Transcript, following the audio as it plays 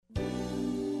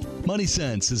Money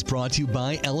Sense is brought to you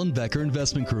by Ellenbecker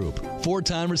Investment Group,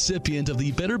 4-time recipient of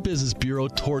the Better Business Bureau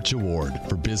Torch Award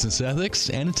for business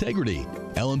ethics and integrity.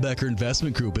 Ellenbecker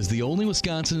Investment Group is the only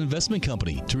Wisconsin investment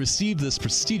company to receive this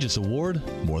prestigious award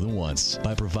more than once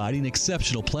by providing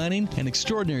exceptional planning and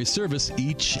extraordinary service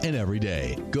each and every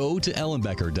day. Go to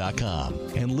ellenbecker.com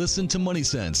and listen to Money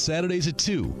Sense Saturdays at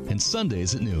 2 and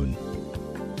Sundays at noon.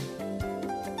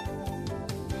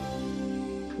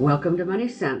 Welcome to Money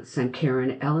Sense. I'm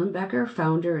Karen Ellenbecker,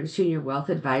 founder and senior wealth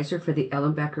advisor for the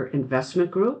Ellenbecker Investment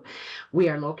Group. We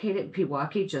are located in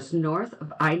Pewaukee, just north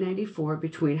of I-94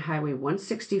 between Highway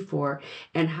 164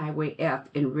 and Highway F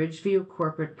in Ridgeview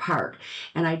Corporate Park.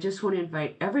 And I just want to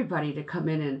invite everybody to come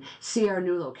in and see our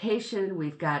new location.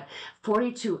 We've got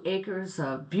 42 acres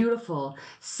of beautiful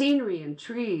scenery and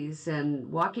trees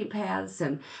and walking paths,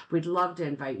 and we'd love to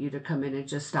invite you to come in and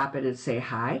just stop in and say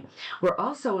hi. We're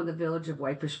also in the village of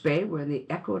Whitefish Bay. We're in the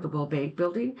Equitable Bank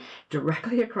building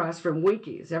directly across from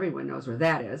Winkies. Everyone knows where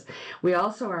that is. We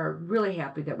also are really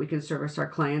happy that we can service our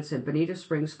clients in Bonita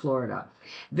Springs, Florida.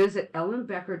 Visit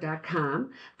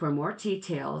ellenbecker.com for more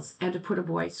details and to put a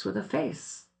voice with a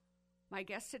face. My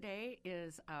guest today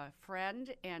is a friend,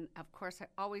 and of course I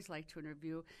always like to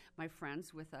interview my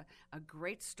friends with a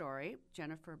great story,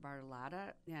 Jennifer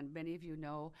Bartolotta, and many of you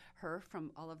know her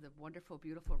from all of the wonderful,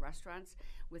 beautiful restaurants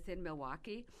within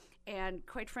Milwaukee, and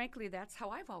quite frankly, that's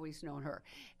how I've always known her.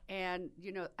 And,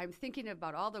 you know, I'm thinking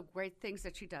about all the great things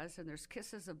that she does, and there's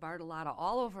kisses of Bartolotta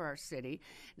all over our city,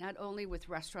 not only with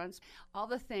restaurants, all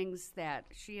the things that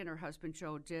she and her husband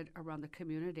Joe did around the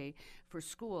community for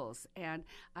schools. And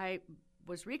I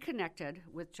was reconnected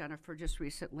with Jennifer just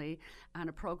recently on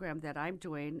a program that I'm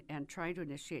doing and trying to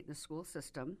initiate in the school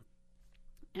system.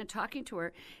 And talking to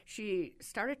her, she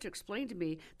started to explain to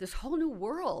me this whole new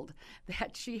world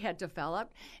that she had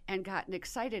developed and gotten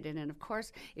excited in. And of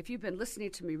course, if you've been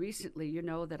listening to me recently, you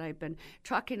know that I've been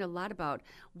talking a lot about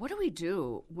what do we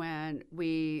do when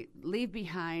we leave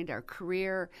behind our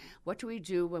career? What do we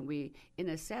do when we, in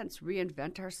a sense,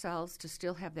 reinvent ourselves to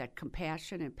still have that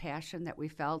compassion and passion that we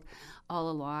felt all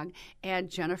along? And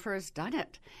Jennifer has done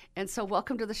it. And so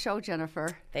welcome to the show,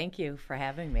 Jennifer. Thank you for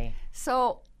having me.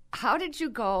 So how did you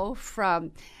go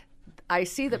from, I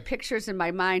see the pictures in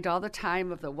my mind all the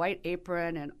time of the white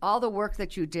apron and all the work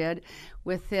that you did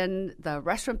within the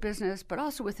restaurant business, but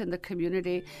also within the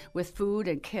community with food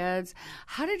and kids.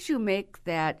 How did you make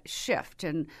that shift,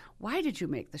 and why did you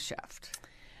make the shift?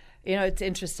 You know, it's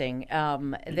interesting.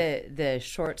 The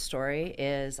short story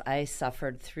is I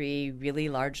suffered 3 really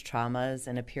large traumas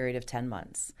in a period of 10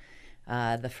 months.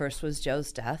 The first was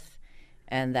Joe's death.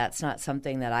 And that's not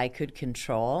something that I could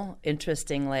control.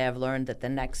 Interestingly, I've learned that the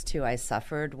next 2 I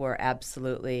suffered were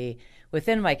absolutely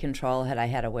within my control had I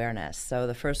had awareness. So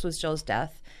the first was Joe's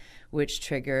death, which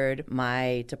triggered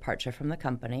my departure from the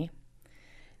company.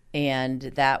 And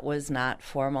that was not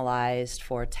formalized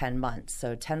for 10 months.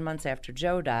 So 10 months after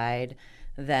Joe died,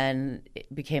 then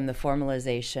it became the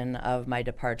formalization of my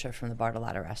departure from the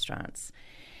Bartolotta restaurants.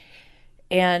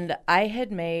 And I had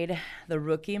made the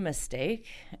rookie mistake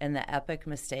and the epic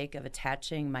mistake of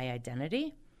attaching my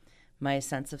identity, my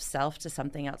sense of self, to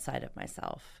something outside of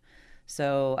myself.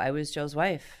 So I was Joe's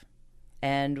wife,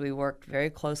 and we worked very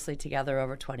closely together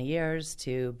over 20 years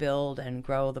to build and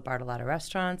grow the Bartolotta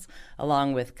restaurants,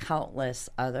 along with countless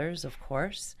others, of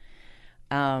course.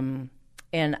 And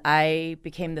I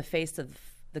became the face of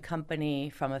the company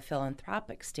from a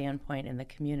philanthropic standpoint in the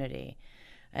community.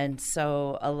 And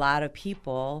so a lot of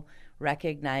people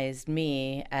recognized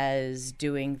me as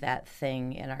doing that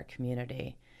thing in our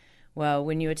community. Well,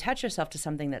 when you attach yourself to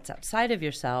something that's outside of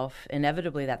yourself,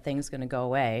 inevitably that thing's going to go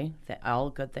away. That all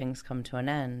good things come to an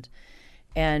end.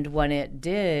 And when it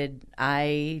did,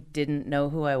 I didn't know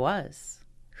who I was.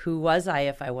 Who was I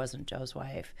if I wasn't Joe's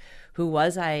wife? Who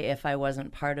was I if I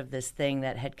wasn't part of this thing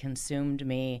that had consumed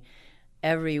me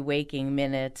every waking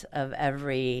minute of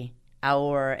every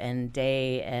hour and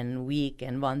day and week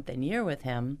and month and year with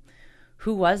him?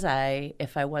 Who was I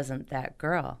if I wasn't that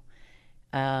girl?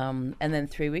 And then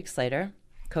 3 weeks later,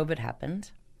 COVID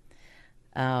happened.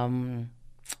 And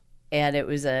it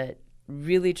was a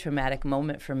really traumatic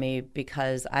moment for me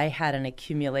because I had an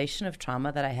accumulation of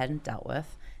trauma that I hadn't dealt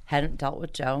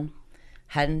with Joe,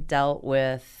 hadn't dealt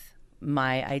with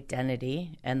my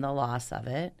identity and the loss of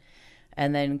it.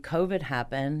 And then COVID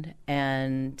happened,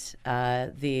 and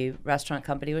the restaurant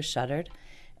company was shuttered,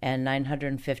 and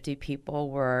 950 people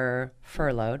were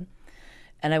furloughed.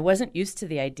 And I wasn't used to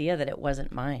the idea that it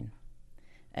wasn't mine.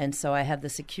 And so I had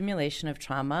this accumulation of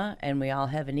trauma, and we all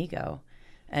have an ego.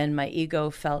 And my ego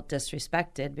felt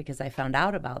disrespected because I found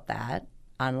out about that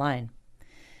online.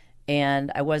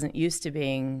 And I wasn't used to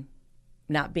being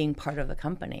not being part of the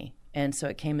company. And so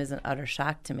it came as an utter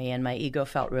shock to me, and my ego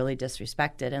felt really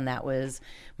disrespected, and that was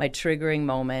my triggering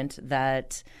moment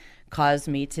that caused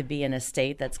me to be in a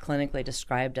state that's clinically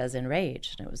described as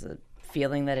enraged. And it was a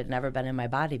feeling that had never been in my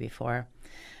body before.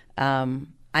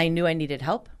 I knew I needed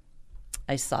help.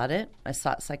 I sought it. I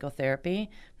sought psychotherapy.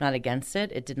 I'm not against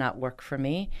it. It did not work for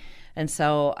me. And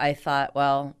so I thought,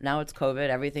 well, now it's COVID.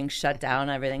 Everything's shut down.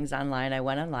 Everything's online. I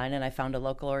went online and I found a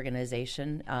local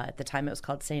organization. At the time, it was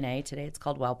called St. A. Today, it's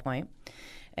called WellPoint.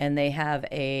 And they have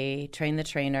a Train the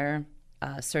Trainer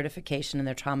certification in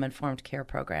their trauma-informed care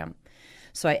program.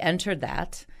 So I entered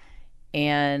that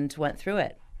and went through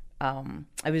it.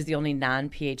 I was the only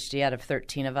non-PhD out of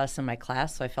 13 of us in my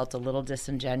class, so I felt a little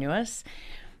disingenuous.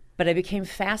 But I became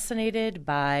fascinated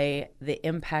by the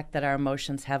impact that our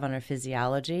emotions have on our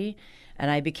physiology,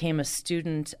 and I became a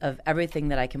student of everything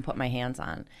that I can put my hands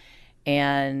on,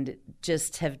 and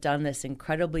just have done this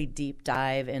incredibly deep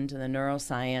dive into the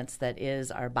neuroscience that is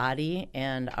our body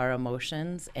and our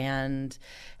emotions, and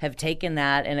have taken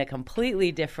that in a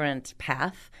completely different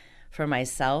path for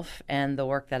myself and the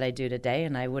work that I do today,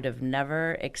 and I would have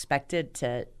never expected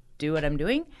to do what I'm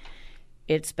doing.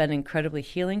 It's been incredibly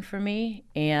healing for me,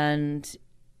 and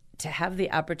to have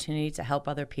the opportunity to help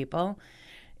other people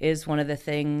is one of the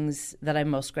things that I'm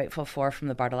most grateful for from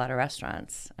the Bartolotta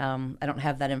restaurants. I don't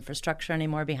have that infrastructure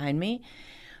anymore behind me,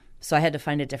 so I had to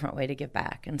find a different way to give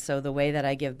back. And so the way that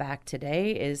I give back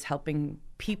today is helping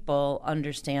people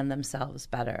understand themselves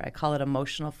better. I call it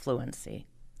emotional fluency.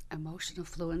 Emotional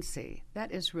fluency.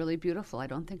 That is really beautiful. I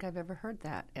don't think I've ever heard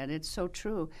that, and it's so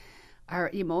true. Our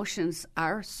emotions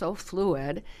are so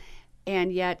fluid,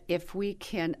 and yet if we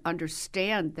can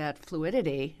understand that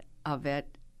fluidity of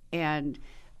it, and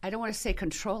I don't want to say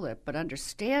control it, but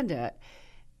understand it,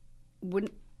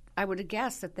 I would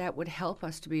guess that would help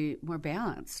us to be more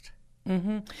balanced.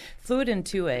 Mm-hmm. Fluid in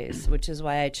two ways, which is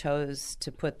why I chose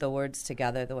to put the words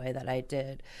together the way that I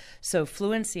did. So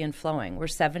fluency and flowing. We're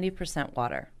 70%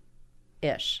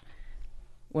 water-ish.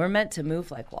 We're meant to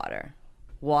move like water.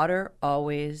 Water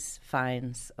always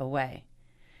finds a way.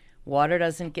 Water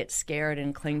doesn't get scared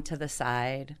and cling to the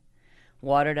side.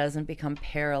 Water doesn't become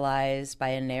paralyzed by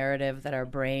a narrative that our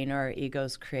brain or our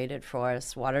egos created for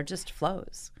us. Water just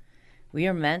flows. We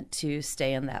are meant to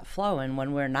stay in that flow. And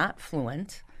when we're not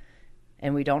fluent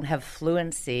and we don't have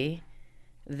fluency,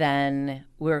 then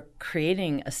we're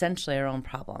creating essentially our own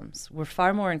problems. We're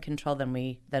far more in control than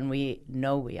we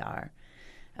know we are.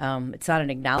 It's not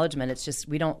an acknowledgement. It's just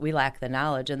we lack the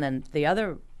knowledge. And then the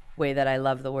other way that I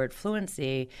love the word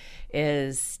fluency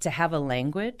is to have a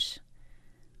language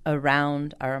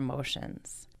around our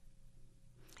emotions.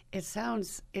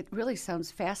 It really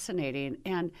sounds fascinating.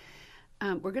 And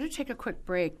we're going to take a quick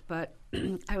break, but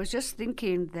I was just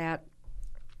thinking that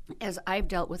as I've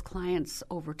dealt with clients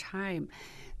over time,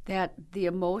 that the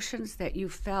emotions that you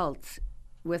felt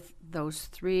with those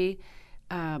three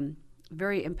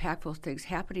very impactful things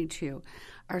happening to you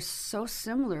are so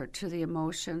similar to the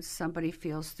emotions somebody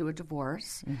feels through a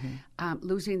divorce,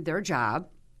 losing their job,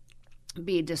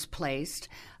 being displaced,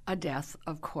 a death,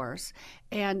 of course.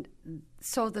 And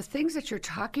so the things that you're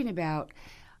talking about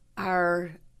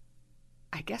are,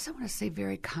 I guess I want to say,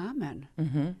 very common.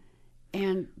 Mm-hmm.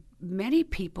 And many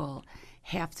people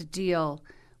have to deal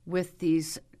with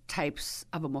these types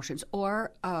of emotions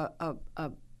or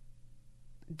a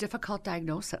difficult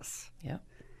diagnosis. Yeah.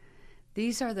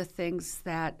 These are the things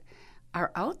that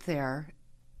are out there,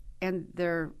 and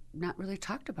they're not really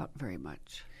talked about very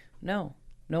much. No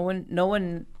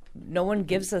one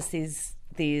gives us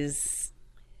the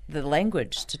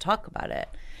language to talk about it.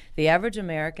 The average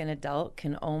American adult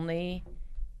can only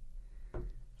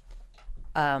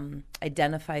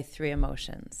identify three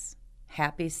emotions: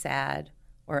 happy, sad,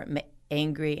 or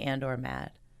angry and or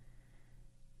mad.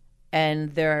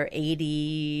 And there are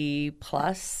 80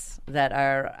 plus that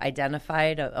are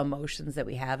identified emotions that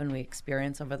we have and we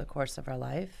experience over the course of our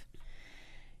life.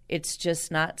 It's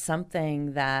just not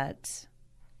something that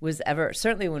was ever,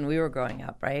 certainly when we were growing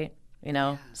up, right?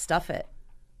 Stuff it,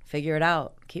 figure it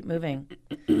out, keep moving.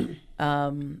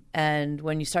 And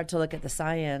when you start to look at the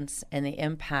science and the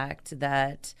impact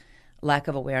that lack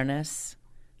of awareness,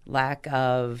 lack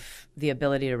of the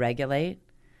ability to regulate,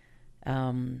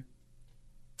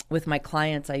 with my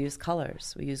clients, I use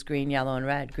colors. We use green, yellow, and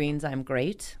red. Green's I'm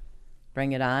great,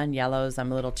 bring it on. Yellow's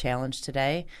I'm a little challenged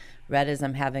today. Red is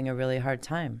I'm having a really hard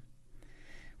time.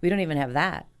 We don't even have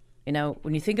that.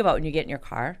 When you think about when you get in your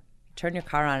car, turn your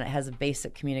car on, it has a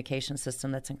basic communication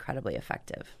system that's incredibly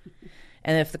effective.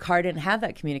 And if the car didn't have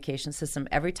that communication system,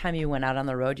 every time you went out on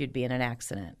the road, you'd be in an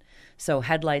accident. So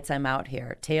headlights, I'm out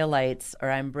here. Taillights,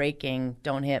 or I'm braking,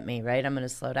 don't hit me, right? I'm going to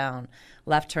slow down.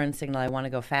 Left turn signal, I want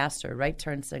to go faster. Right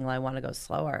turn signal, I want to go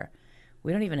slower.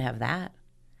 We don't even have that.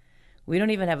 We don't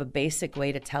even have a basic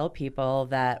way to tell people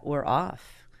that we're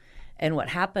off. And what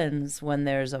happens when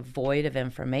there's a void of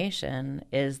information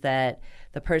is that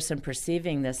the person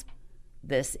perceiving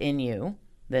this in you,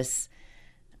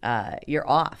 you're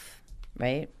off,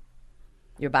 right?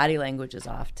 Your body language is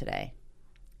off today.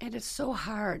 And it's so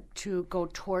hard to go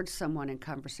towards someone in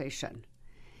conversation.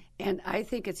 And I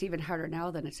think it's even harder now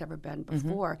than it's ever been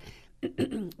before.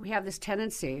 We have this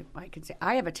tendency,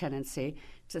 I have a tendency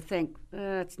to think,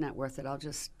 it's not worth it. I'll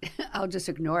just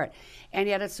ignore it. And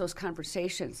yet it's those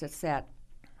conversations. It's that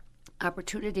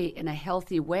opportunity in a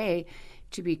healthy way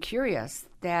to be curious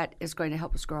that is going to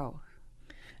help us grow.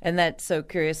 And so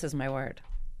curious is my word.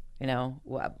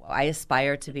 I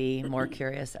aspire to be more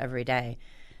curious every day.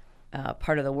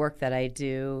 Part of the work that I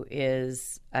do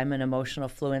is I'm an emotional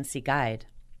fluency guide.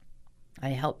 I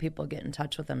help people get in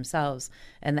touch with themselves.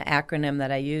 And the acronym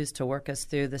that I use to work us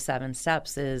through the 7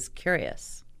 steps is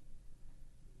CURIOUS.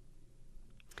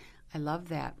 I love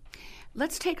that.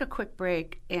 Let's take a quick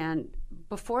break. And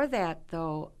before that,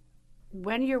 though,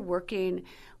 when you're working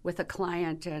with a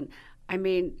client, and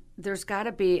there's got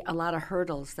to be a lot of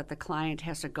hurdles that the client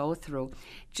has to go through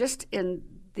just in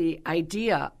the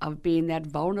idea of being that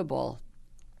vulnerable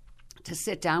to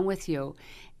sit down with you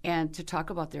and to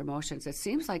talk about their emotions. It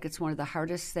seems like it's one of the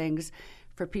hardest things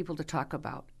for people to talk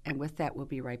about. And with that, we'll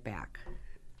be right back.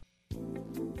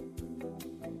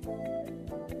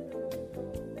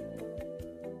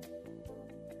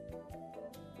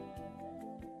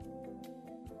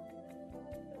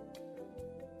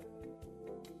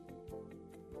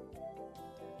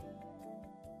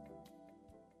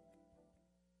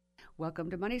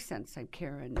 Welcome to Money Sense. I'm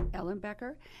Karen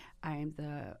Ellenbecker. I'm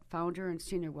the founder and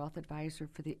senior wealth advisor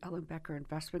for the Ellenbecker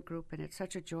Investment Group, and it's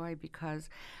such a joy because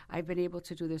I've been able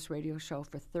to do this radio show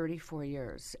for 34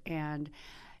 years, and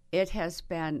it has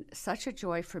been such a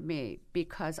joy for me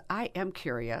because I am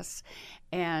curious,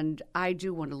 and I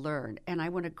do want to learn, and I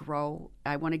want to grow.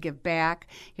 I want to give back.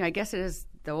 I guess it is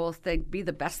the old thing, be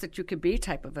the best that you can be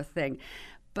type of a thing,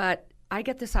 but I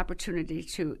get this opportunity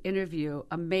to interview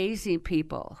amazing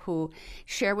people who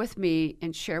share with me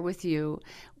and share with you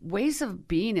ways of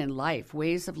being in life,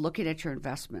 ways of looking at your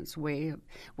investments,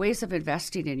 ways of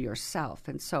investing in yourself.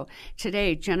 And so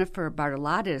today, Jennifer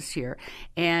Bartolotta is here,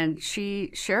 and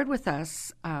she shared with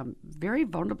us very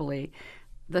vulnerably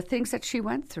the things that she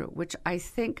went through, which I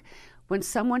think when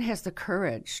someone has the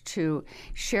courage to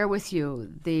share with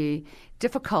you the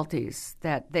difficulties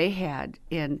that they had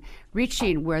in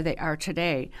reaching where they are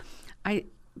today,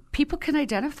 people can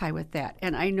identify with that.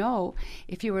 And I know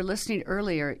if you were listening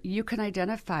earlier, you can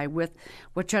identify with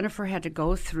what Jennifer had to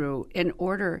go through in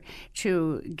order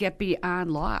to get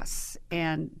beyond loss.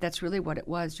 And that's really what it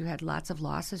was. You had lots of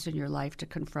losses in your life to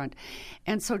confront.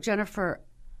 And so, Jennifer,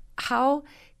 how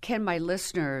can my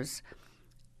listeners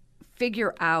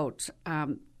figure out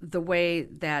the way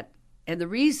that and the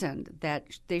reason that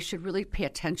they should really pay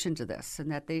attention to this,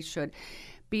 and that they should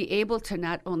be able to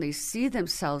not only see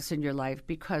themselves in your life,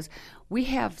 because we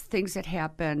have things that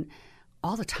happen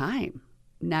all the time,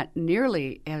 not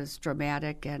nearly as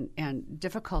dramatic and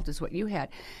difficult as what you had,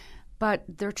 but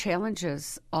there are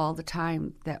challenges all the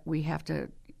time that we have to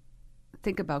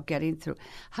think about getting through.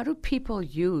 How do people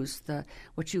use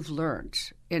what you've learned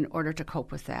in order to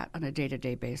cope with that on a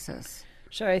day-to-day basis?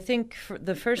 Sure. I think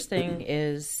the first thing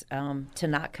is to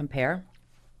not compare.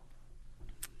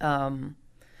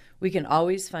 We can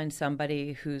always find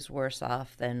somebody who's worse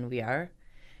off than we are.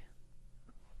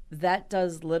 That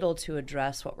does little to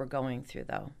address what we're going through,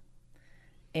 though.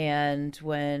 And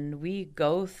when we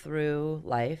go through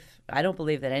life, I don't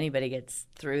believe that anybody gets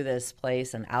through this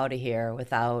place and out of here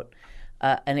without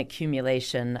an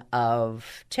accumulation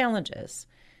of challenges.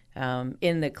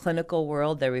 In the clinical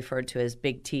world, they're referred to as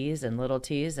big T's and little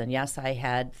T's. And yes, I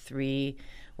had 3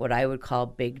 what I would call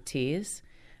big T's.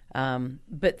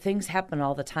 But things happen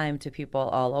all the time to people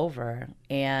all over,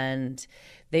 and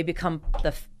they become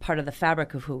part of the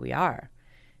fabric of who we are.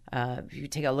 If you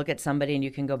take a look at somebody and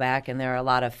you can go back, and there are a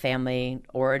lot of family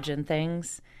origin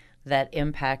things that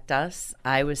impact us.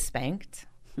 I was spanked.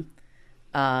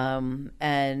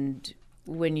 And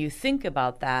when you think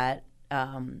about that,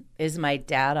 is my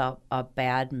dad a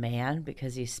bad man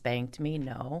because he spanked me?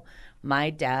 No. My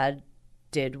dad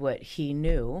did what he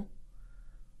knew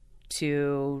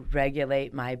to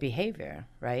regulate my behavior,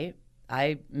 right?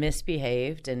 I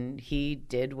misbehaved, and he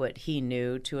did what he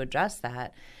knew to address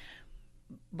that.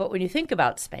 But when you think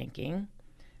about spanking,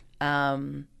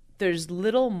 there's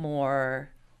little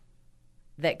more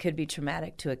that could be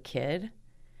traumatic to a kid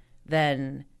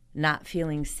than not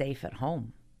feeling safe at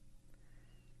home.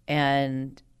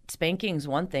 And spanking's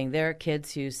one thing. There are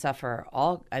kids who suffer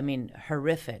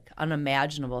horrific,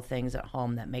 unimaginable things at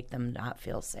home that make them not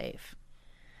feel safe.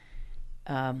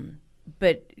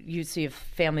 But you see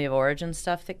family of origin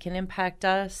stuff that can impact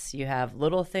us. You have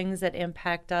little things that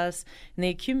impact us, and they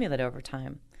accumulate over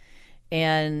time.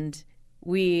 And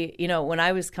we, when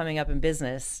I was coming up in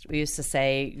business, we used to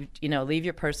say, leave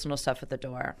your personal stuff at the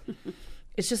door.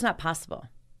 It's just not possible.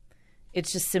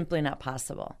 It's just simply not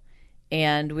possible.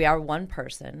 And we are one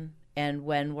person, and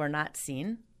when we're not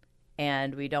seen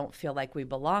and we don't feel like we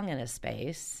belong in a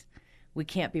space, we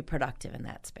can't be productive in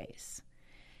that space.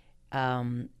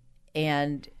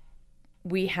 And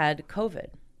we had COVID.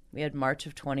 We had March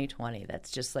of 2020.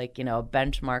 That's just like, a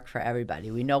benchmark for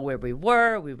everybody. We know where we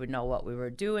were. We would know what we were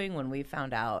doing when we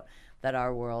found out that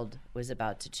our world was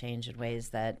about to change in ways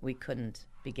that we couldn't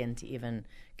begin to even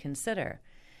consider.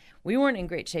 We weren't in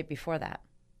great shape before that.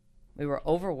 We were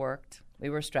overworked. We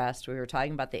were stressed. We were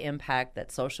talking about the impact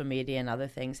that social media and other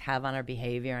things have on our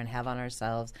behavior and have on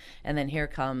ourselves. And then here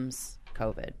comes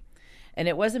COVID. And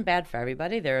it wasn't bad for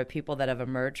everybody. There are people that have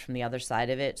emerged from the other side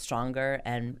of it stronger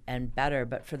and better.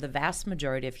 But for the vast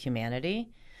majority of humanity,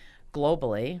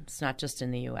 globally, it's not just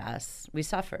in the U.S., we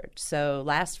suffered. So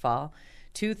last fall,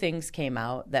 2 things came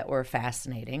out that were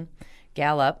fascinating.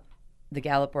 The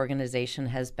Gallup organization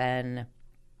has been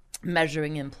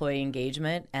measuring employee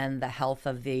engagement and the health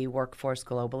of the workforce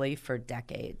globally for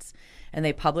decades. And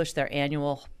they published their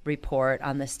annual report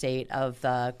on the state of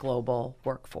the global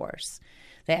workforce.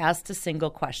 They asked a single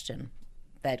question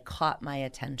that caught my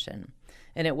attention.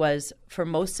 And it was, for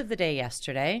most of the day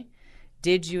yesterday,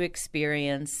 did you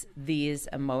experience these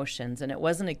emotions? And it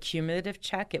wasn't a cumulative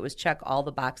check. It was check all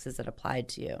the boxes that applied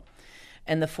to you.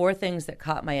 And the 4 things that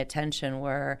caught my attention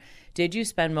were, did you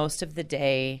spend most of the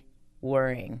day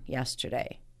worrying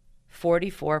yesterday?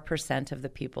 44% of the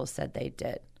people said they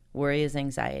did. Worry is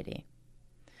anxiety.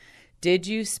 Did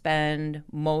you spend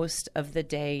most of the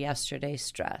day yesterday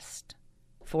stressed?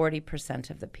 40%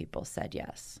 of the people said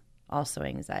yes, also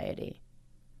anxiety.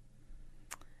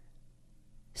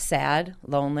 Sad,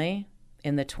 lonely,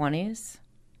 in the 20s,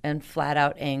 and flat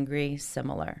out angry,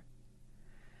 similar.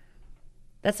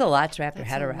 That's a lot to wrap your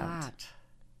head around. That's a lot.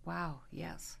 Wow,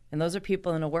 yes. And those are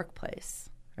people in a workplace,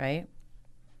 right?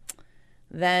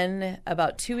 Then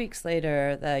about 2 weeks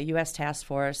later, the U.S. Task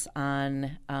Force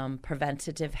on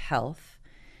Preventative Health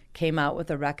came out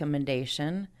with a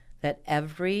recommendation that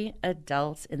every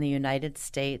adult in the United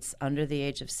States under the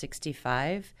age of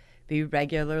 65 be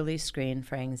regularly screened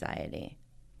for anxiety.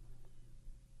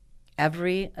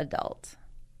 Every adult.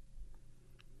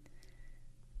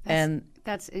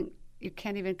 You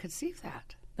can't even conceive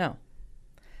that. No.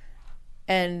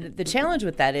 And the challenge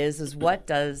with that is what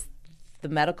does the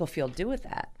medical field do with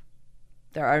that?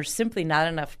 There are simply not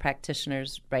enough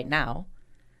practitioners right now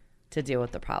to deal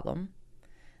with the problem.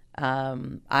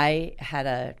 I had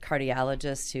a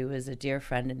cardiologist who is a dear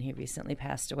friend, and he recently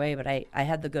passed away, but I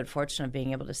had the good fortune of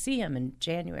being able to see him in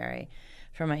January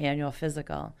for my annual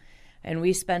physical. And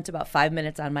we spent about 5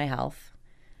 minutes on my health,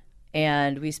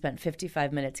 and we spent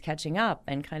 55 minutes catching up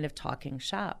and kind of talking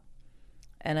shop.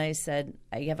 And I said,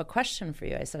 I have a question for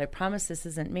you. I said, I promise this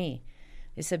isn't me.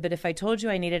 He said, but if I told you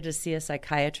I needed to see a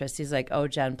psychiatrist, he's like, oh,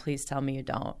 Jen, please tell me you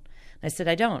don't. And I said,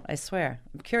 I don't, I swear.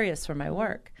 I'm curious for my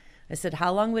work. I said,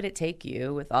 how long would it take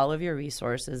you with all of your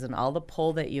resources and all the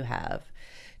pull that you have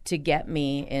to get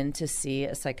me in to see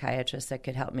a psychiatrist that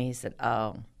could help me? He said,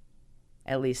 oh,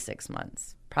 at least 6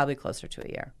 months, probably closer to a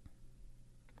year.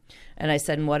 And I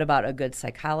said, and what about a good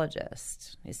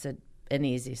psychologist? He said, an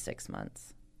easy 6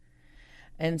 months.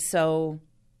 And so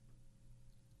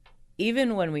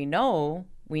even when we know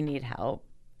we need help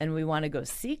and we want to go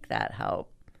seek that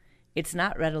help, it's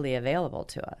not readily available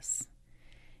to us.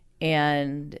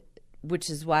 And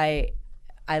which is why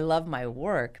I love my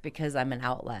work, because I'm an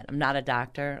outlet. I'm not a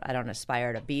doctor. I don't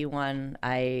aspire to be one.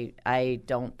 I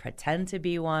don't pretend to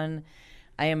be one.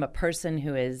 I am a person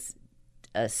who is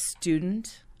a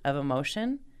student of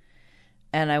emotion,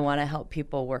 and I want to help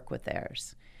people work with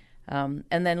theirs. And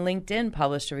then LinkedIn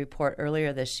published a report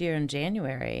earlier this year in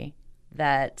January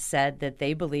that said that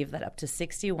they believe that up to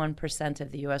 61%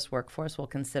 of the U.S. workforce will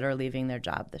consider leaving their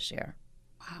job this year.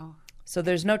 Wow. So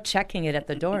there's no checking it at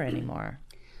the door anymore.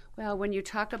 Well, when you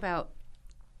talk about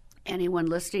anyone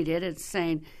listening to it, it's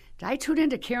saying, did I tune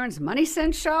into Karen's Money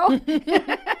Sense show?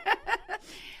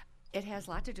 It has a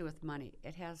lot to do with money.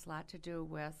 It has a lot to do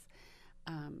with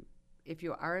if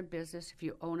you are in business, if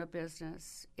you own a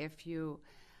business, if you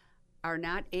are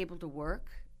not able to work,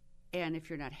 and if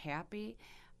you're not happy,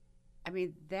 I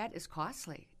mean, that is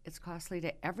costly. It's costly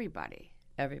to everybody.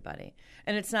 Everybody.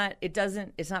 And it's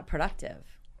not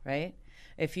productive, right?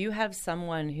 If you have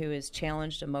someone who is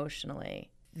challenged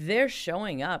emotionally, they're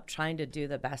showing up trying to do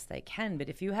the best they can. But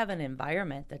if you have an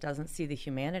environment that doesn't see the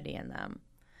humanity in them,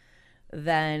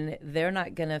 then they're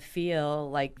not going to feel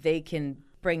like they can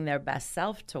bring their best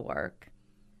self to work,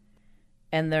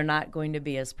 and they're not going to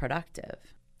be as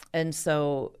productive. And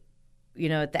so,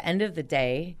 at the end of the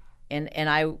day, and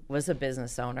I was a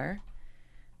business owner,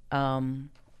 and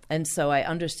so I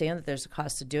understand that there's a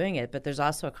cost to doing it, but there's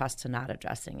also a cost to not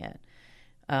addressing it.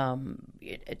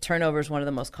 Turnover is one of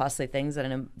the most costly things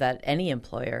that any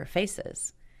employer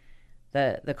faces.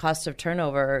 The cost of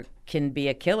turnover can be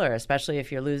a killer, especially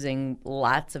if you're losing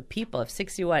lots of people. If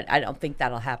 61, I don't think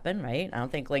that'll happen, right? I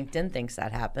don't think LinkedIn thinks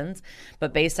that happens.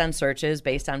 But based on searches,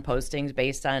 based on postings,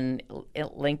 based on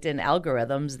LinkedIn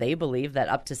algorithms, they believe that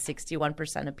up to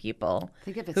 61% of people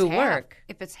who work,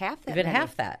 if it's half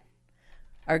that,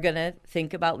 are going to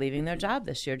think about leaving their job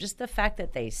this year. Just the fact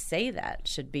that they say that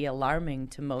should be alarming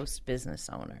to most business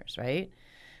owners, right?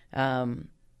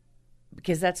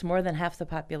 Because that's more than half the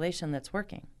population that's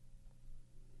working.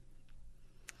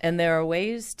 And there are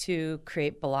ways to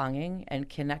create belonging and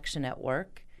connection at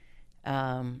work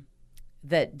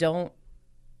that don't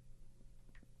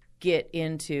get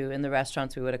into, in the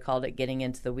restaurants we would have called it getting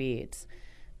into the weeds,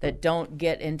 that don't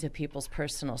get into people's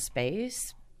personal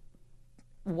space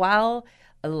while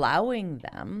allowing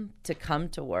them to come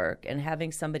to work and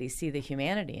having somebody see the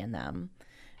humanity in them.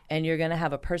 And you're going to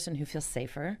have a person who feels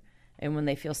safer. And when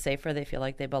they feel safer, they feel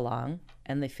like they belong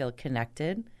and they feel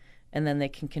connected. And then they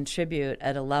can contribute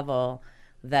at a level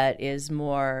that is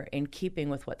more in keeping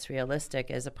with what's realistic,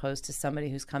 as opposed to somebody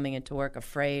who's coming into work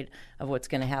afraid of what's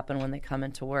going to happen when they come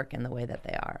into work in the way that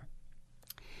they are.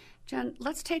 Jen,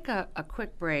 let's take a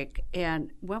quick break.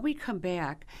 And when we come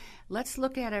back, let's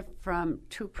look at it from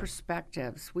two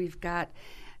perspectives. We've got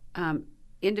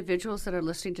individuals that are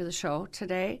listening to the show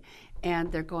today, and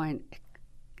they're going,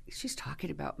 she's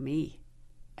talking about me.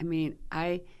 I mean,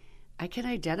 I can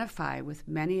identify with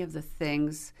many of the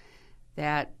things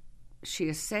that she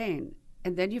is saying.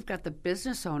 And then you've got the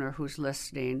business owner who's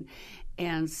listening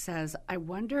and says, I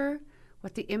wonder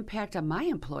what the impact on my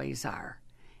employees are.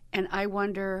 And I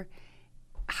wonder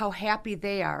how happy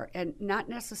they are, and not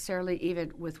necessarily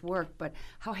even with work, but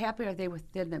how happy are they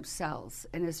within themselves?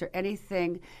 And is there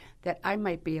anything that I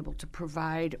might be able to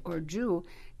provide or do,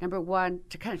 number one,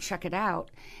 to kind of check it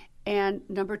out, and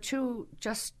number two,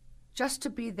 just to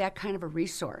be that kind of a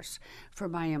resource for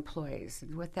my employees.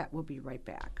 And with that, we'll be right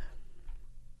back.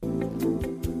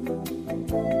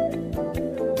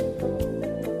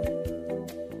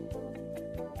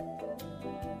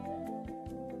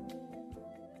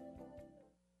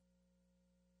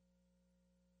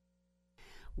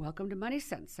 Welcome to Money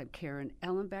Sense. I'm Karen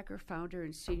Ellenbecker, founder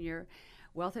and senior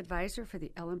wealth advisor for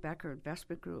the Ellenbecker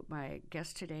Investment Group. My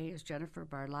guest today is Jennifer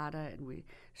Bartolotta, and we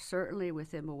certainly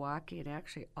within Milwaukee and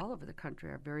actually all over the country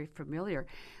are very familiar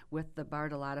with the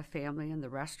Bartolotta family and the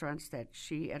restaurants that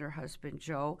she and her husband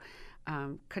Joe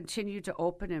continue to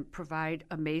open and provide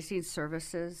amazing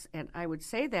services. And I would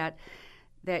say that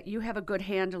you have a good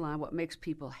handle on what makes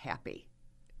people happy,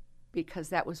 because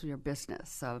that was your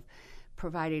business of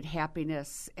providing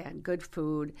happiness and good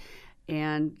food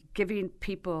and giving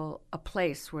people a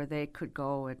place where they could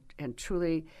go and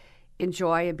truly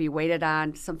enjoy and be waited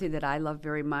on, something that I love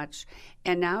very much.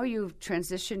 And now you've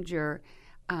transitioned your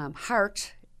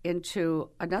heart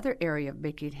into another area of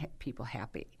making people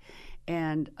happy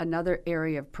and another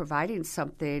area of providing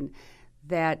something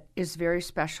that is very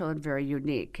special and very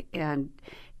unique. And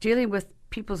dealing with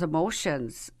people's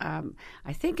emotions,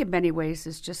 I think in many ways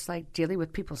is just like dealing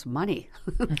with people's money,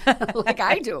 like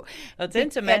I do. It's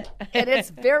intimate. And it's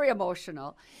very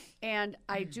emotional. And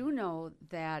I do know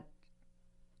that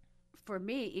for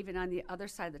me, even on the other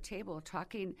side of the table,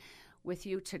 talking with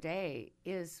you today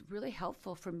is really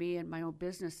helpful for me in my own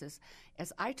businesses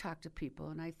as I talk to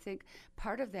people. And I think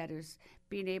part of that is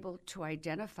being able to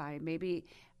identify maybe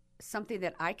something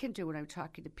that I can do when I'm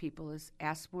talking to people is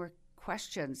ask more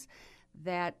questions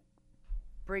that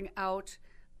bring out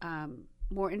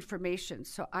more information.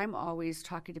 So I'm always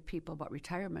talking to people about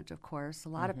retirement, of course. A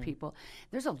lot of people,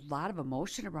 there's a lot of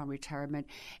emotion around retirement,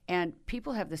 and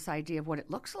people have this idea of what it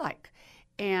looks like.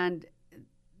 And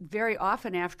very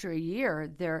often after a year,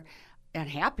 they're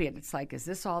unhappy, and it's like, is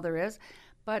this all there is?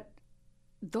 But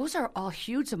those are all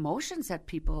huge emotions that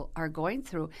people are going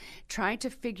through, trying to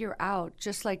figure out,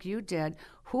 just like you did,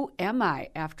 who am I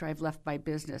after I've left my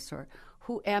business, or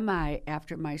who am I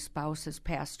after my spouse has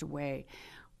passed away,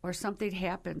 or something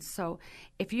happens. So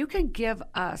if you can give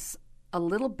us a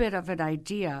little bit of an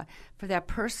idea for that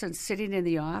person sitting in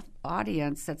the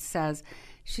audience that says,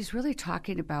 she's really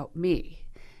talking about me,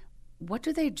 what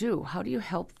do they do? How do you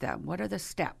help them? What are the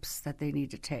steps that they need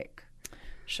to take?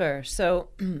 Sure. So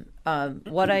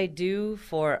what I do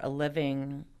for a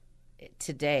living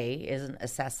today isn't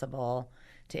accessible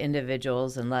to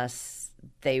individuals unless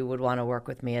they would want to work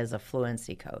with me as a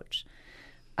fluency coach.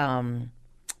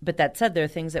 But that said, there are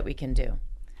things that we can do.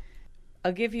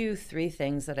 I'll give you 3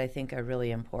 things that I think are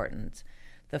really important.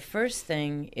 The first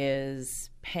thing is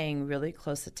paying really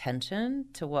close attention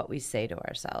to what we say to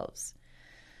ourselves.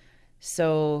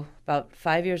 So about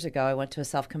 5 years ago, I went to a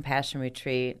self-compassion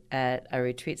retreat at a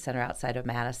retreat center outside of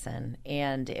Madison,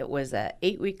 and it was an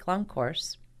 8-week-long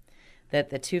course that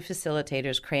the 2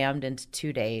 facilitators crammed into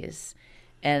 2 days.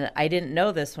 And I didn't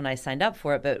know this when I signed up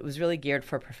for it, but it was really geared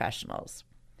for professionals.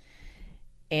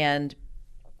 And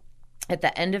at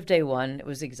the end of day 1, it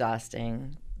was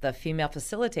exhausting. The female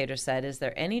facilitator said, is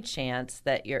there any chance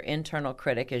that your internal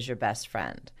critic is your best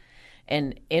friend?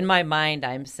 And in my mind,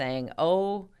 I'm saying,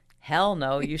 oh, hell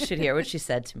no, you should hear what she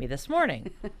said to me this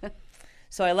morning.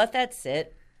 So I let that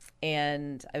sit,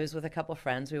 and I was with a couple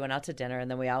friends. We went out to dinner, and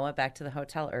then we all went back to the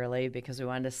hotel early because we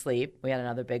wanted to sleep. We had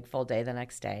another big full day the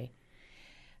next day.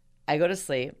 I go to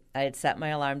sleep. I had set my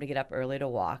alarm to get up early to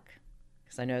walk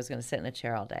because I knew I was going to sit in a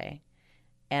chair all day.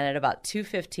 And at about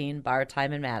 2:15 bar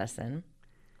time in Madison,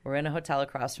 we're in a hotel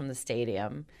across from the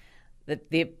stadium.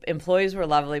 The employees were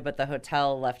lovely, but the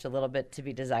hotel left a little bit to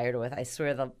be desired with. I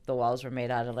swear the walls were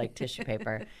made out of like tissue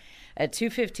paper. At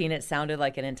 2:15, it sounded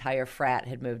like an entire frat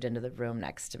had moved into the room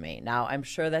next to me. Now, I'm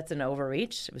sure that's an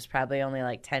overreach. It was probably only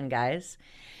like 10 guys.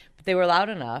 But they were loud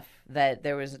enough that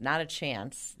there was not a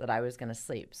chance that I was going to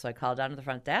sleep. So I called down to the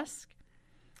front desk,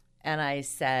 and I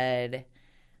said,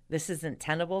 this isn't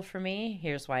tenable for me.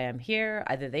 Here's why I'm here.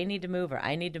 Either they need to move or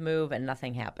I need to move, and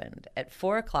nothing happened. At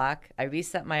 4 o'clock, I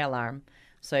reset my alarm,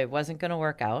 so it wasn't going to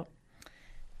work out.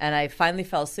 And I finally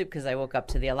fell asleep because I woke up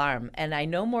to the alarm. And I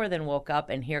no more than woke up,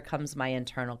 and here comes my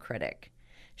internal critic.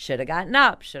 Should have gotten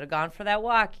up. Should have gone for that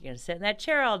walk. You're going to sit in that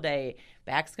chair all day.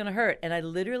 Back's going to hurt. And I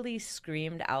literally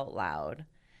screamed out loud,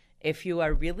 if you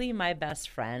are really my best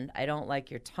friend, I don't like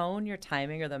your tone, your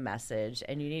timing, or the message,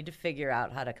 and you need to figure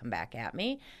out how to come back at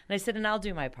me. And I said, and I'll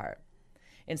do my part.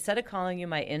 Instead of calling you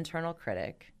my internal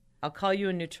critic, I'll call you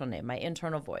a neutral name, my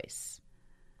internal voice.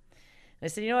 And I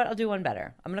said, you know what? I'll do one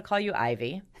better. I'm going to call you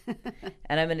Ivy,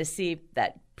 and I'm going to see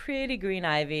that pretty green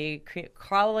ivy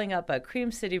crawling up a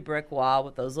Cream City brick wall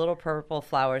with those little purple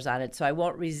flowers on it, so I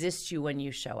won't resist you when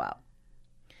you show up.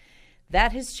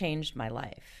 That has changed my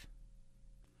life.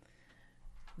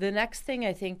 The next thing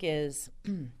I think is,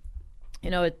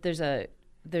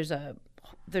 there's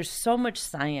so much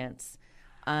science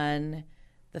on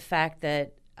the fact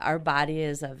that our body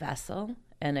is a vessel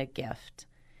and a gift.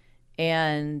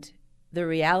 And the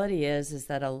reality is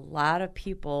that a lot of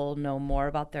people know more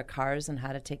about their cars and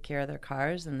how to take care of their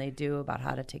cars than they do about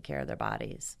how to take care of their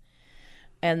bodies.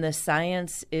 And the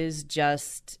science is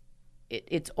just,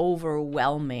 it's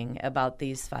overwhelming about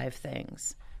these 5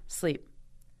 things. Sleep.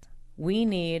 We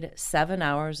need 7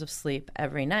 hours of sleep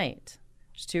every night.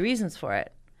 There's 2 reasons for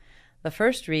it. The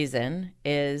first reason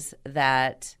is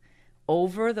that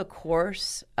over the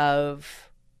course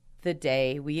of the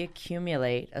day, we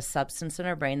accumulate a substance in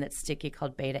our brain that's sticky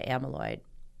called beta amyloid.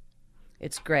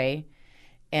 It's gray.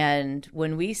 And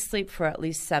when we sleep for at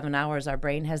least 7 hours, our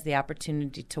brain has the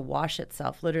opportunity to wash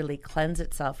itself, literally cleanse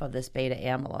itself of this beta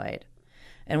amyloid.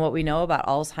 And what we know about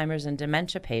Alzheimer's and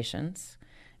dementia patients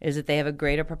is that they have a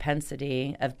greater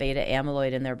propensity of beta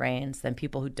amyloid in their brains than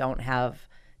people who don't have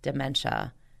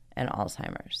dementia and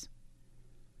Alzheimer's.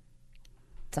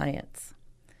 Science.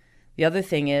 The other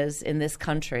thing is, in this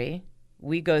country,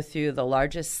 we go through the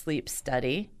largest sleep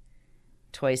study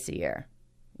twice a year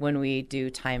when we do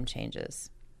time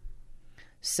changes.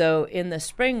 So in the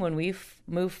spring, when we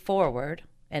move forward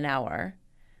an hour,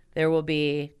 there will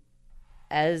be,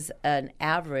 as an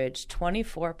average,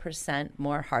 24%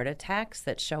 more heart attacks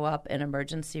that show up in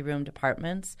emergency room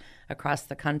departments across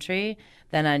the country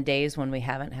than on days when we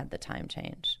haven't had the time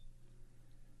change.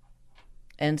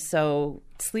 And so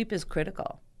sleep is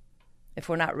critical. If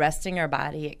we're not resting our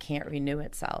body, it can't renew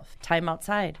itself. Time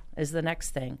outside is the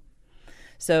next thing.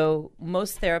 So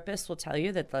most therapists will tell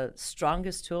you that the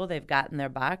strongest tool they've got in their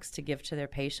box to give to their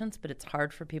patients, but it's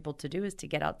hard for people to do, is to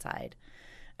get outside.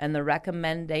 And the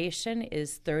recommendation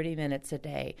is 30 minutes a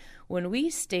day. When we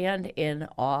stand in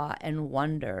awe and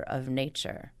wonder of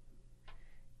nature,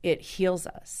 it heals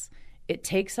us. It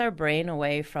takes our brain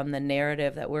away from the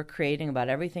narrative that we're creating about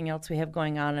everything else we have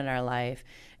going on in our life,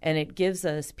 and it gives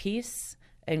us peace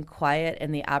and quiet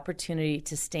and the opportunity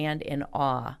to stand in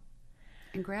awe.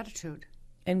 And gratitude.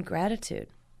 And gratitude.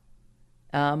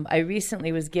 I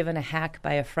recently was given a hack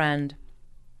by a friend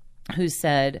who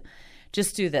said,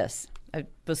 just do this. I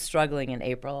was struggling in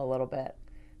April a little bit.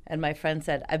 And my friend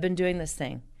said, I've been doing this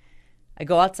thing. I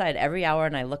go outside every hour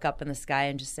and I look up in the sky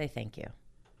and just say thank you.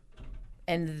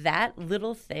 And that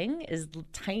little thing, as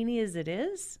tiny as it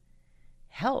is,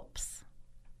 helps.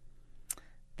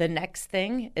 The next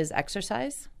thing is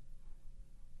exercise.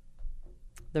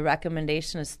 The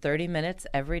recommendation is 30 minutes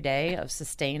every day of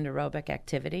sustained aerobic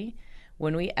activity.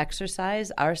 When we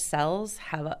exercise, our cells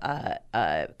have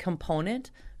a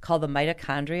component called the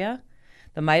mitochondria.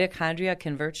 The mitochondria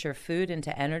converts your food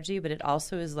into energy, but it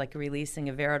also is like releasing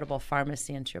a veritable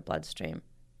pharmacy into your bloodstream.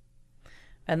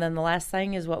 And then the last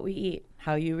thing is what we eat,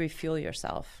 how you refuel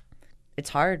yourself.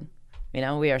 It's hard. You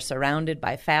know, we are surrounded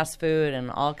by fast food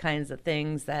and all kinds of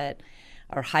things that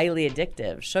are highly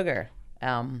addictive, sugar,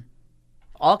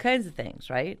 all kinds of things,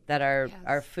 right, that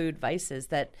are food vices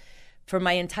that for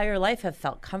my entire life have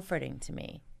felt comforting to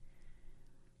me.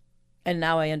 And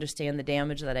now I understand the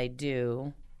damage that I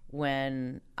do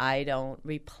when I don't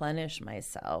replenish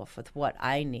myself with what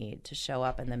I need to show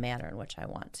up in the manner in which I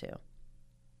want to.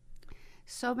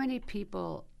 So many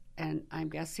people, and I'm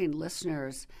guessing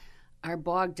listeners, are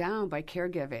bogged down by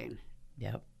caregiving.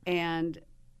 Yep. And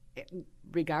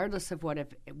regardless of what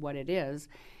it is,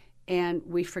 and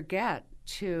we forget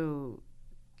to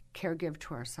caregive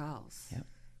to ourselves. Yep.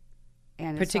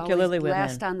 And particularly it's women.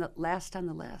 Last on the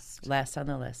list. Last on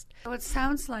the list. So it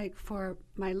sounds like for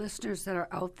my listeners that are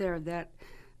out there that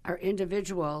are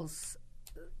individuals,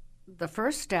 the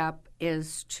first step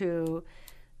is to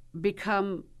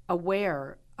become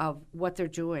aware of what they're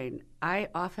doing. I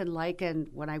often liken,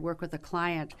 when I work with a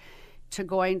client, to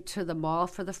going to the mall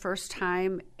for the first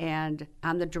time, and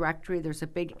on the directory there's a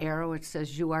big arrow. It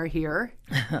says, "You are here."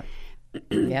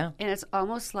 Yeah. And it's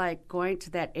almost like going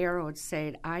to that arrow and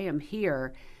saying, I am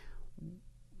here.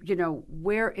 You know,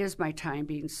 where is my time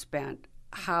being spent?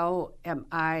 How am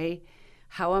I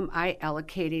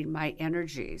allocating my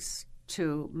energies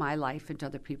to my life and to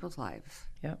other people's lives?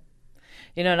 Yep.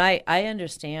 You know, and I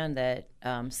understand that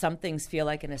some things feel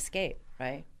like an escape,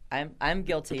 right? I'm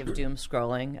guilty of doom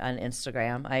scrolling on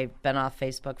Instagram. I've been off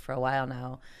Facebook for a while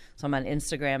now, so I'm on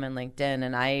Instagram and LinkedIn,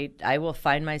 and I will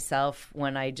find myself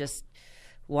when I just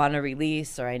want to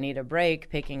release or I need a break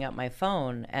picking up my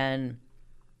phone, and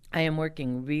I am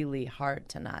working really hard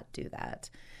to not do that.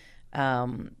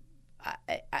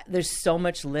 There's so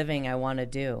much living I want to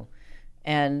do,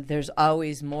 and there's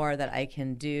always more that I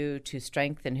can do to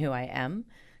strengthen who I am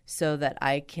so that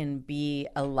I can be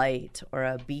a light or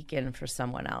a beacon for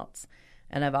someone else.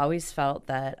 And I've always felt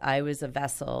that I was a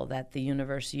vessel that the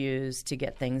universe used to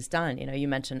get things done. You know, you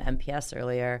mentioned MPS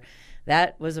earlier.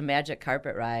 That was a magic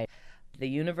carpet ride. The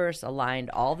universe aligned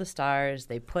all the stars.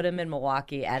 They put them in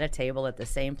Milwaukee at a table at the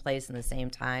same place and the same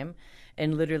time,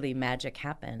 and literally magic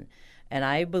happened. And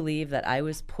I believe that I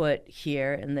was put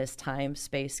here in this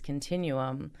time-space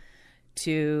continuum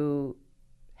to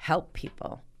help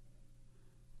people.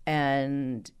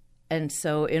 And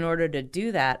so in order to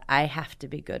do that, I have to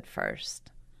be good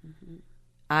first. Mm-hmm.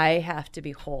 I have to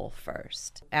be whole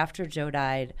first. After Joe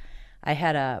died, I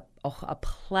had a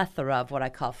plethora of what I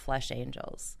call flesh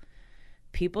angels.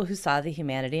 People who saw the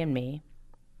humanity in me,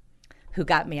 who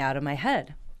got me out of my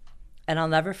head. And I'll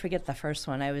never forget the first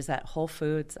one. I was at Whole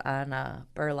Foods on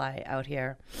Burleigh out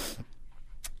here.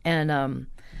 And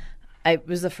it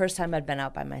was the first time I'd been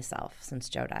out by myself since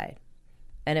Joe died.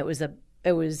 And it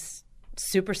was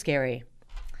super scary.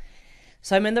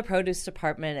 So I'm in the produce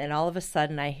department, and all of a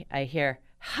sudden I hear,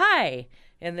 "Hi,"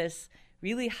 in this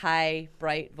really high,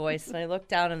 bright voice. And I look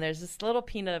down, and there's this little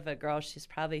peanut of a girl. She's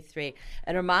probably 3.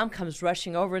 And her mom comes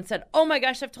rushing over and said, "Oh, my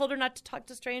gosh, I've told her not to talk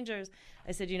to strangers."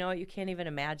 I said, "You know what? You can't even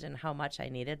imagine how much I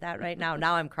needed that right now."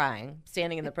 Now I'm crying,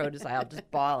 standing in the produce aisle, just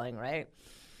bawling, right?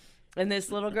 And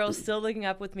this little girl's still looking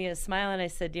up with me and smiling. I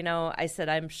said,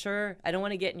 "I'm sure I don't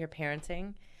want to get in your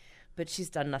parenting, but she's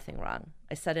done nothing wrong."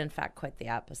 I said, in fact, quite the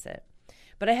opposite.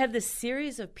 But I had this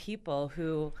series of people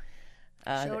who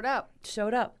showed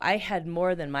up. I had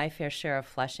more than my fair share of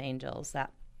flesh angels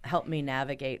that helped me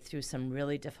navigate through some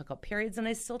really difficult periods, and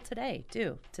I still today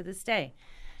do, to this day.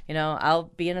 You know, I'll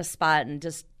be in a spot and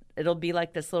it'll be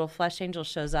like this little flesh angel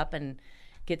shows up and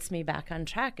gets me back on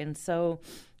track. And so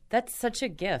That's such a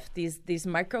gift. These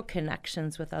micro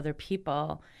connections with other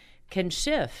people can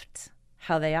shift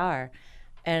how they are.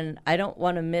 And I don't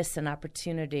want to miss an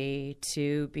opportunity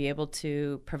to be able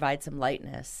to provide some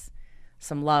lightness,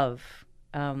 some love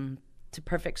to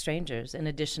perfect strangers in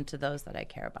addition to those that I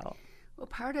care about. Well,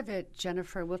 part of it,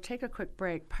 Jennifer, we'll take a quick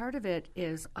break. Part of it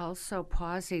is also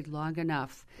pausing long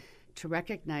enough to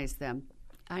recognize them.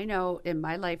 I know in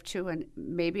my life, too, and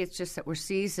maybe it's just that we're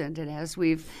seasoned, and as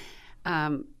we've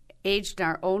aged in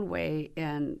our own way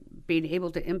and being able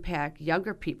to impact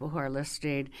younger people who are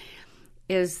listening,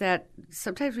 is that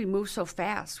sometimes we move so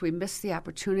fast, we miss the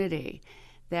opportunity,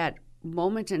 that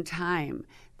moment in time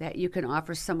that you can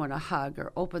offer someone a hug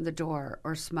or open the door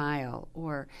or smile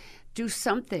or do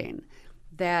something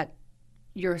that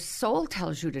your soul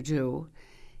tells you to do.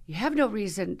 You have no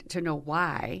reason to know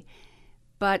why,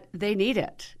 but they need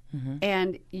it. Mm-hmm.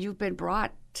 And you've been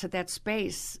brought to that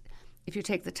space, if you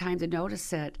take the time to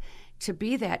notice it, to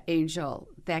be that angel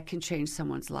that can change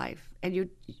someone's life. And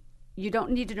you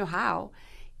don't need to know how.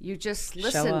 You just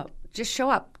listen. Show up. Just show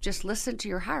up. Just listen to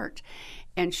your heart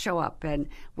and show up. And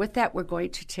with that, we're going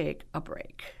to take a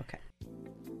break. Okay.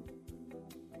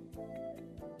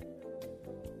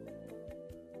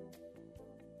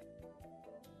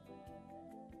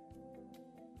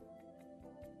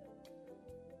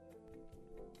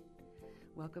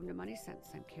 Welcome to Money Sense.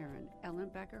 I'm Karen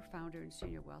Ellenbecker, founder and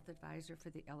senior wealth advisor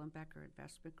for the Ellenbecker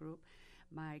Investment Group.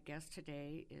 My guest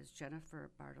today is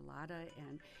Jennifer Bartolotta,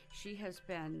 and she has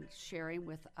been sharing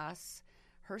with us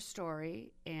her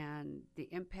story and the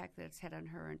impact that it's had on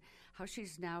her and how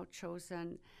she's now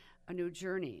chosen a new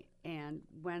journey. And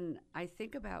when I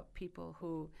think about people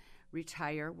who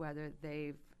retire, whether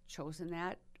they've chosen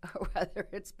that or whether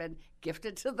it's been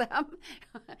gifted to them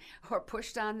or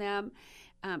pushed on them,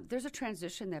 there's a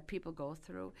transition that people go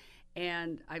through.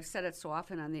 And I've said it so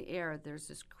often on the air, there's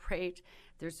this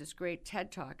great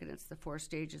TED Talk, and it's the 4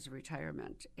 stages of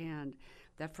retirement. And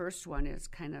that first one is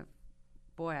kind of,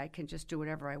 boy, I can just do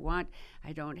whatever I want.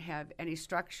 I don't have any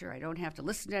structure. I don't have to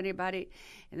listen to anybody.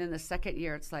 And then the second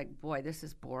year, it's like, boy, this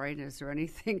is boring. Is there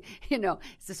anything,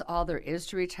 is this all there is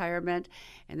to retirement?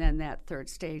 And then that third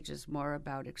stage is more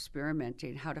about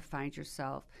experimenting, how to find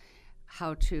yourself,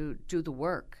 how to do the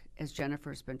work, as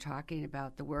Jennifer's been talking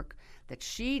about, the work that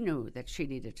she knew that she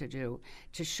needed to do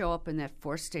to show up in that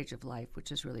 4th stage of life,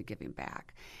 which is really giving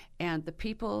back. And the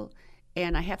people,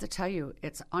 and I have to tell you,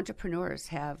 it's entrepreneurs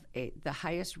have the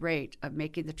highest rate of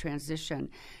making the transition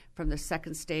from the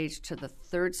 2nd stage to the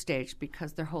 3rd stage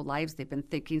because their whole lives they've been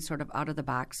thinking sort of out of the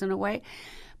box in a way.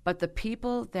 But the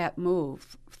people that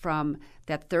move from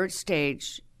that 3rd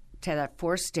stage to that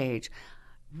 4th stage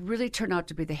really turn out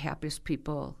to be the happiest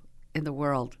people in the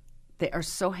world. They are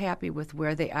so happy with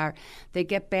where they are. They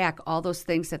get back all those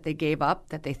things that they gave up,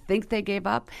 that they think they gave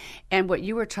up. And what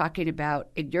you were talking about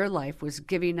in your life was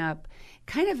giving up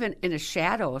kind of in a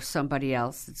shadow of somebody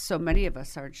else. So many of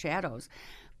us are in shadows.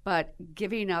 But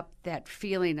giving up that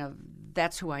feeling of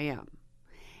that's who I am.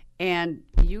 And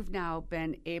you've now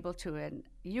been able to, and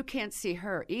you can't see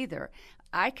her either.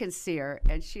 I can see her,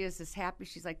 and she is this happy.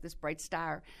 She's like this bright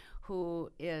star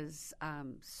who is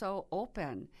so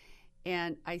open.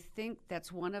 And I think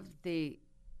that's one of the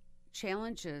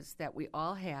challenges that we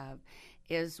all have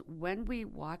is when we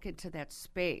walk into that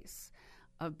space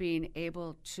of being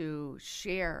able to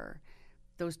share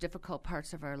those difficult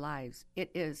parts of our lives, it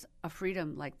is a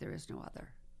freedom like there is no other.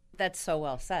 That's so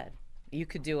well said. You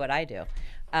could do what I do.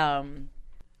 I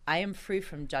am free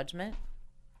from judgment.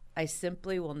 I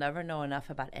simply will never know enough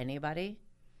about anybody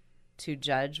to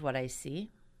judge what I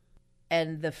see.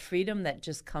 And the freedom that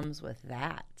just comes with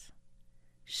that,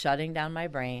 shutting down my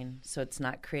brain so it's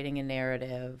not creating a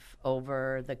narrative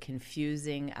over the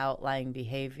confusing outlying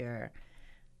behavior,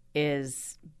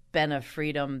 is been a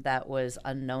freedom that was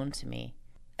unknown to me.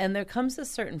 And there comes a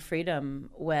certain freedom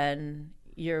when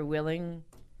you're willing,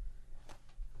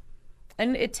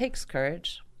 and it takes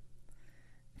courage,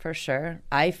 for sure.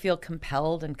 I feel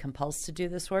compelled and compulsed to do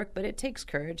this work, but it takes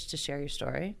courage to share your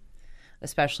story,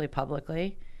 especially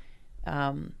publicly.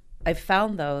 I've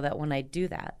found, though, that when I do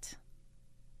that,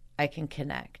 I can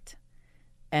connect.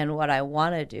 And what I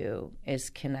want to do is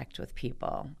connect with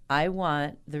people. I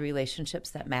want the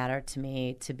relationships that matter to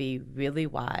me to be really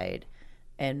wide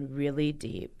and really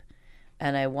deep.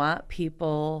 And I want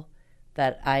people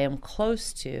that I am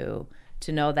close to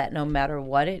know that no matter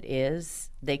what it is,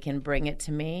 they can bring it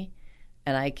to me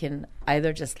and I can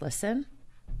either just listen.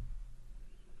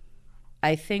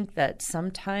 I think that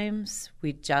sometimes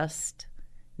we just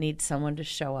need someone to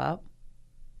show up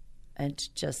and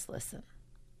to just listen.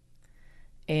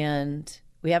 And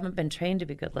we haven't been trained to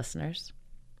be good listeners.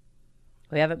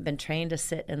 We haven't been trained to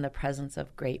sit in the presence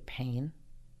of great pain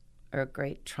or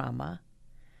great trauma.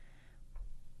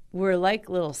 We're like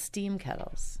little steam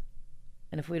kettles.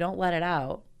 And if we don't let it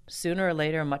out, sooner or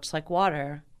later, much like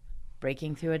water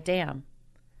breaking through a dam,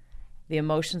 the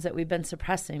emotions that we've been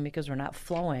suppressing because we're not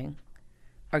flowing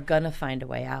are going to find a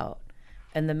way out.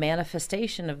 And the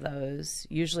manifestation of those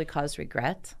usually cause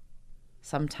regret,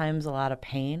 sometimes a lot of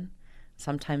pain,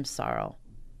 sometimes sorrow.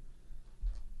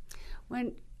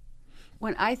 When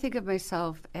I think of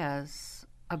myself as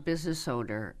a business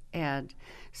owner and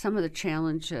some of the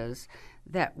challenges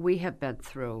that we have been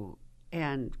through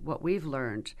and what we've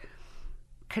learned,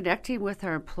 connecting with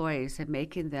our employees and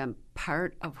making them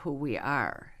part of who we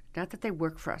are, not that they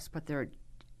work for us, but they're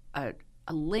a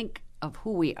link of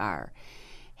who we are,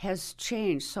 has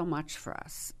changed so much for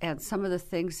us. And some of the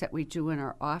things that we do in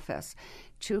our office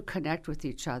to connect with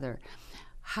each other.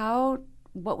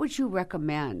 What would you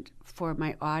recommend for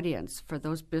my audience, for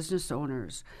those business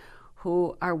owners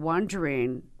who are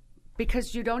wondering,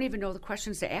 because you don't even know the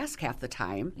questions to ask half the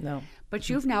time, No. but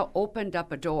you've now opened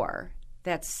up a door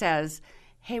that says,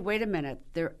 hey, wait a minute,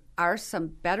 there are some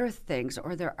better things,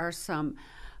 or there are some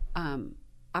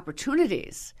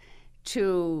opportunities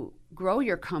to grow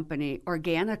your company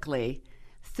organically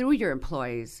through your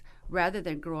employees rather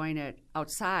than growing it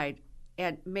outside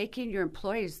and making your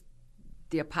employees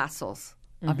the apostles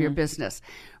of your business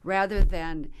rather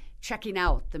than checking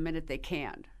out the minute they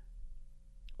can.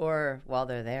 Or while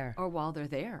they're there.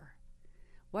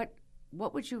 What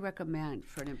would you recommend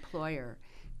for an employer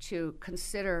to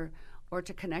consider or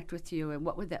to connect with you, and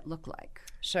what would that look like?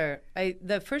 Sure.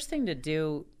 The first thing to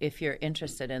do if you're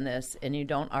interested in this and you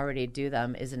don't already do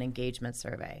them is an engagement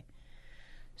survey.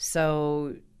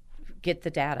 So get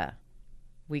the data.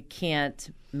 We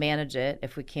can't manage it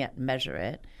if we can't measure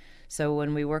it. So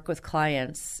when we work with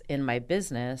clients in my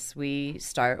business, we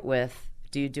start with,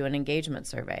 do you do an engagement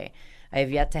survey? I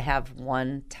have yet to have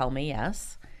one tell me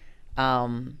yes,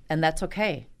 and that's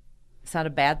okay. It's not a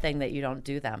bad thing that you don't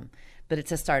do them, but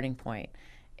it's a starting point.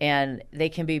 And they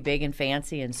can be big and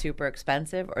fancy and super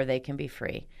expensive, or they can be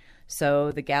free.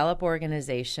 So the Gallup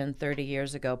organization 30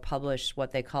 years ago published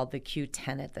what they called the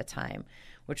Q10 at the time,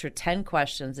 which were 10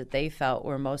 questions that they felt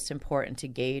were most important to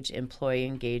gauge employee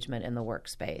engagement in the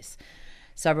workspace.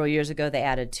 Several years ago, they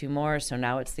added 2 more, so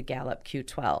now it's the Gallup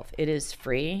Q12. It is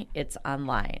free. It's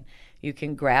online. You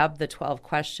can grab the 12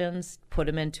 questions, put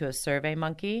them into a Survey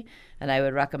Monkey, and I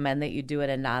would recommend that you do it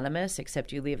anonymous,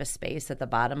 except you leave a space at the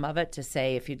bottom of it to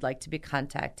say, if you'd like to be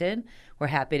contacted, we're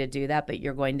happy to do that, but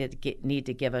you're going to need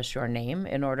to give us your name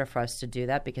in order for us to do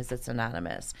that because it's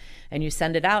anonymous. And you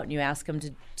send it out and you ask them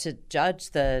to judge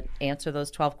answer those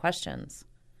 12 questions.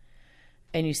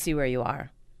 And you see where you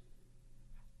are.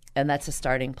 And that's a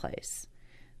starting place.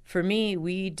 For me,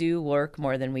 we do work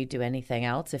more than we do anything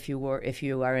else. If you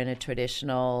are in a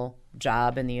traditional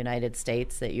job in the United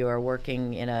States, that you are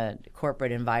working in a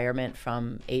corporate environment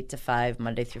from 8 to 5,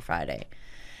 Monday through Friday.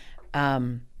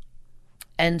 And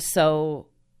so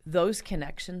those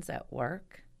connections at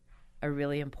work are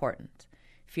really important.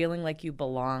 Feeling like you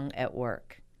belong at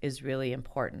work is really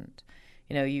important.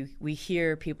 You know, we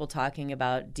hear people talking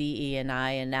about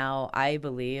DE&I, and now I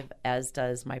believe, as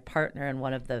does my partner in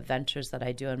one of the ventures that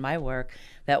I do in my work,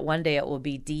 that one day it will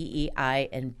be DEI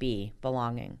and B,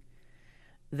 belonging.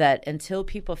 That until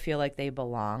people feel like they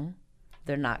belong,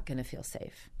 they're not going to feel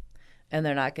safe. And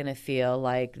they're not going to feel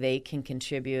like they can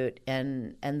contribute,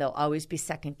 and they'll always be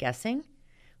second-guessing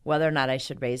whether or not I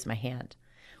should raise my hand.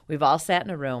 We've all sat in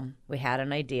a room, we had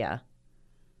an idea,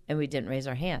 and we didn't raise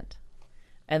our hand.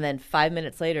 And then 5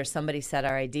 minutes later, somebody said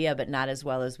our idea, but not as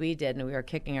well as we did, and we were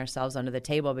kicking ourselves under the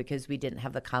table because we didn't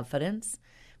have the confidence,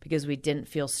 because we didn't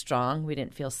feel strong, we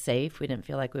didn't feel safe, we didn't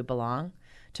feel like we belong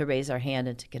to raise our hand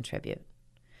and to contribute.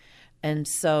 And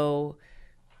so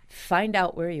find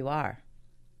out where you are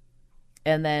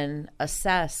and then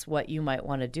assess what you might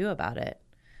want to do about it.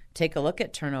 Take a look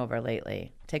at turnover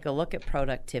lately. Take a look at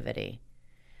productivity.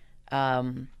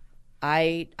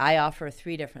 I offer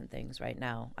 3 different things right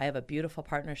now. I have a beautiful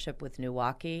partnership with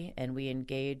Milwaukee, and we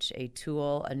engage a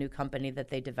new company that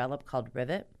they developed called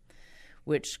Rivet,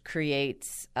 which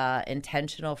creates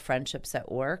intentional friendships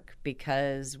at work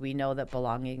because we know that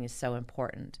belonging is so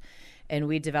important. And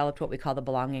we developed what we call the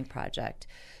Belonging Project.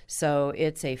 So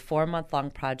it's a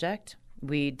 4-month-long project.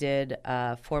 We did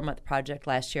a 4-month project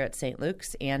last year at St.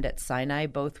 Luke's and at Sinai,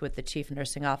 both with the chief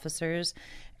nursing officers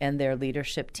and their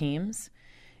leadership teams.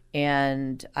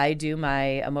 And I do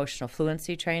my emotional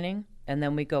fluency training, and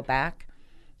then we go back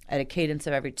at a cadence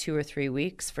of every 2 or 3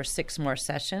 weeks for 6 more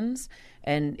sessions,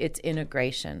 and it's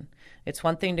integration. It's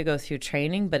one thing to go through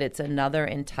training, but it's another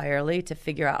entirely to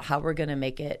figure out how we're going to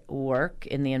make it work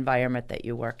in the environment that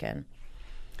you work in.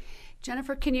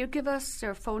 Jennifer, can you give us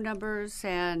their phone numbers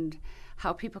and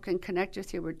how people can connect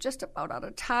with you? We're just about out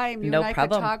of time. You No and I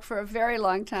problem. could talk for a very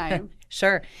long time.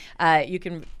 Sure. You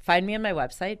can find me on my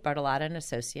website, Bartolotta &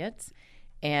 Associates,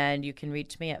 and you can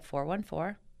reach me at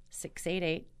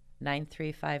 414-688-9359.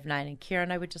 And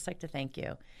Karen, I would just like to thank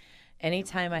you.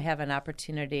 Anytime I have an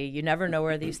opportunity, you never know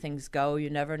where these things go. You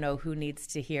never know who needs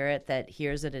to hear it that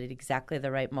hears it at exactly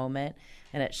the right moment,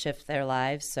 and it shifts their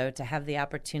lives. So to have the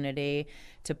opportunity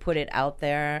to put it out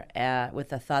there with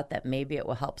the thought that maybe it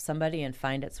will help somebody and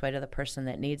find its way to the person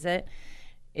that needs it,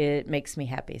 it makes me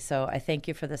happy. So I thank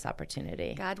you for this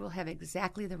opportunity. God will have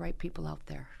exactly the right people out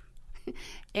there.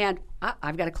 And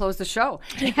I've got to close the show.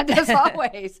 And as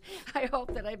always, I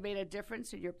hope that I've made a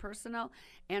difference in your personal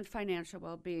and financial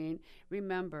well-being.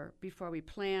 Remember, before we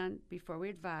plan, before we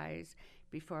advise,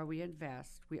 before we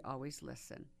invest, we always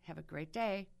listen. Have a great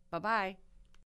day. Bye-bye.